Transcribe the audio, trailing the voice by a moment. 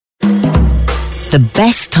The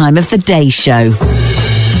Best Time of the Day Show.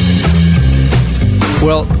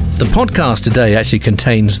 Well, the podcast today actually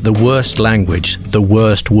contains the worst language, the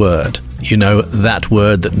worst word. You know, that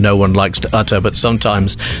word that no one likes to utter, but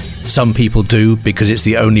sometimes some people do because it's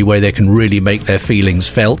the only way they can really make their feelings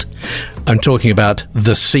felt. I'm talking about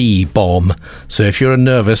the C-bomb. So if you're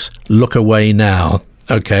nervous, look away now.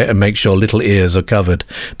 Okay, and make sure little ears are covered,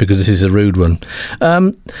 because this is a rude one.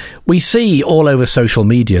 We see all over social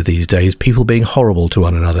media these days people being horrible to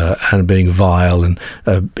one another and being vile and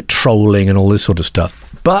trolling and all this sort of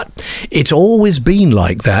stuff. But it's always been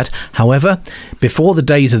like that. However, before the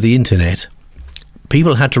days of the internet,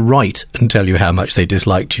 people had to write and tell you how much they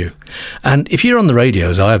disliked you. And if you're on the radio,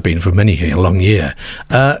 as I have been for a long year,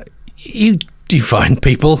 you find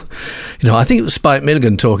people, you know, I think it was Spike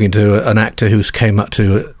Milligan talking to an actor who came up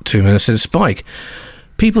to him and said, Spike,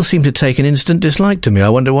 people seem to take an instant dislike to me. I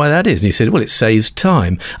wonder why that is. And he said, well, it saves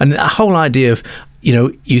time. And the whole idea of, you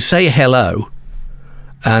know, you say hello,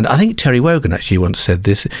 and I think Terry Wogan actually once said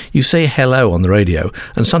this, you say hello on the radio,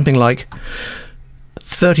 and something like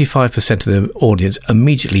 35% of the audience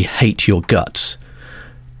immediately hate your guts,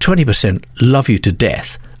 20% love you to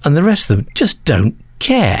death, and the rest of them just don't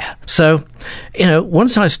care. So, you know,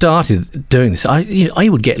 once I started doing this, I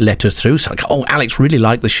would get letters through, so like, oh, Alex really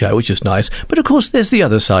liked the show, which is nice, but of course there's the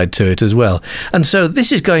other side to it as well. And so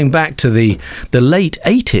this is going back to the late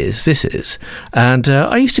 80s, this is, and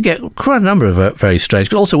I used to get quite a number of very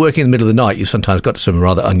strange, also working in the middle of the night, you sometimes got some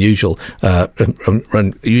rather unusual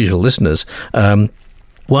listeners.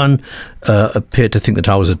 One appeared to think that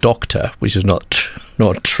I was a doctor, which is not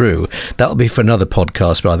true. That'll be for another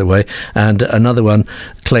podcast, by the way. And another one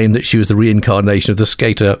claimed that she was the reincarnation of the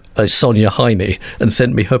skater Sonia Heine and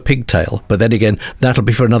sent me her pigtail. But then again, that'll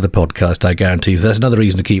be for another podcast, I guarantee. So that's another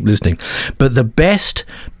reason to keep listening. But the best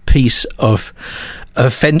piece of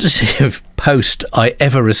offensive post I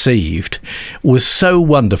ever received was so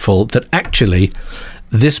wonderful that actually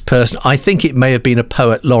this person, I think it may have been a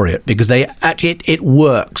poet laureate, because they actually, it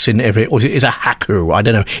works in every, or it's a haiku, I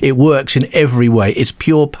don't know, it works in every way. It's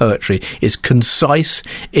pure poetry, it's concise,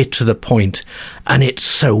 it's to the point, and it's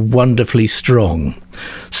so wonderfully strong.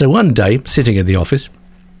 So one day, sitting in the office,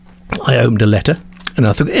 I opened a letter, and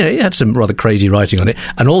I thought, you know, it had some rather crazy writing on it.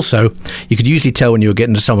 And also, you could usually tell when you were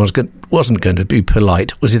getting to someone who wasn't going to be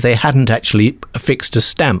polite, was if they hadn't actually affixed a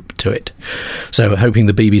stamp to it. So hoping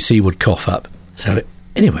the BBC would cough up. So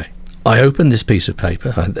anyway, I opened this piece of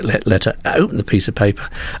paper, I opened the piece of paper,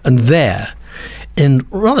 and there, in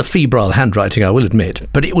rather febrile handwriting, I will admit,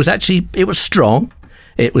 but it was strong,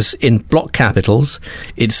 it was in block capitals,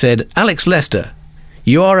 it said, Alex Lester,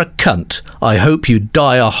 you are a cunt. I hope you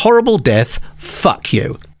die a horrible death. Fuck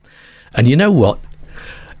you. And you know what?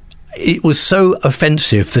 It was so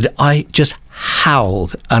offensive that I just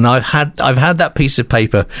howled, and I've had that piece of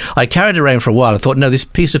paper. I carried it around for a while. I thought, no, this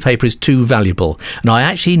piece of paper is too valuable, and I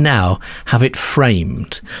actually now have it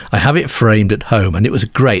framed. I have it framed at home, and it was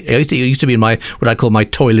great. It used to be in my, what I call my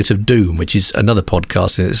toilet of doom, which is another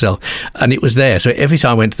podcast in itself, and it was there. So every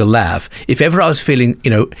time I went to the lav, if ever I was feeling,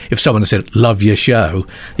 you know, if someone said, love your show,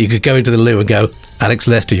 you could go into the loo and go, Alex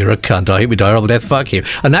Lester, you're a cunt. I hope you die a horrible death. Fuck you.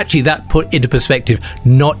 And actually that put into perspective,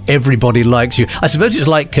 not everybody likes you. I suppose it's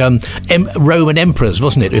like Roman emperors,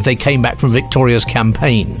 wasn't it? If they came back from Victoria's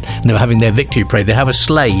campaign and they were having their victory parade, they'd have a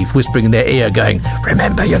slave whispering in their ear going,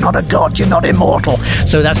 remember, you're not a god, you're not immortal.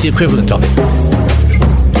 So that's the equivalent of it.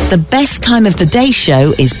 The Best Time of the Day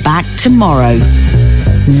Show is back tomorrow.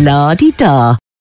 La-di-da.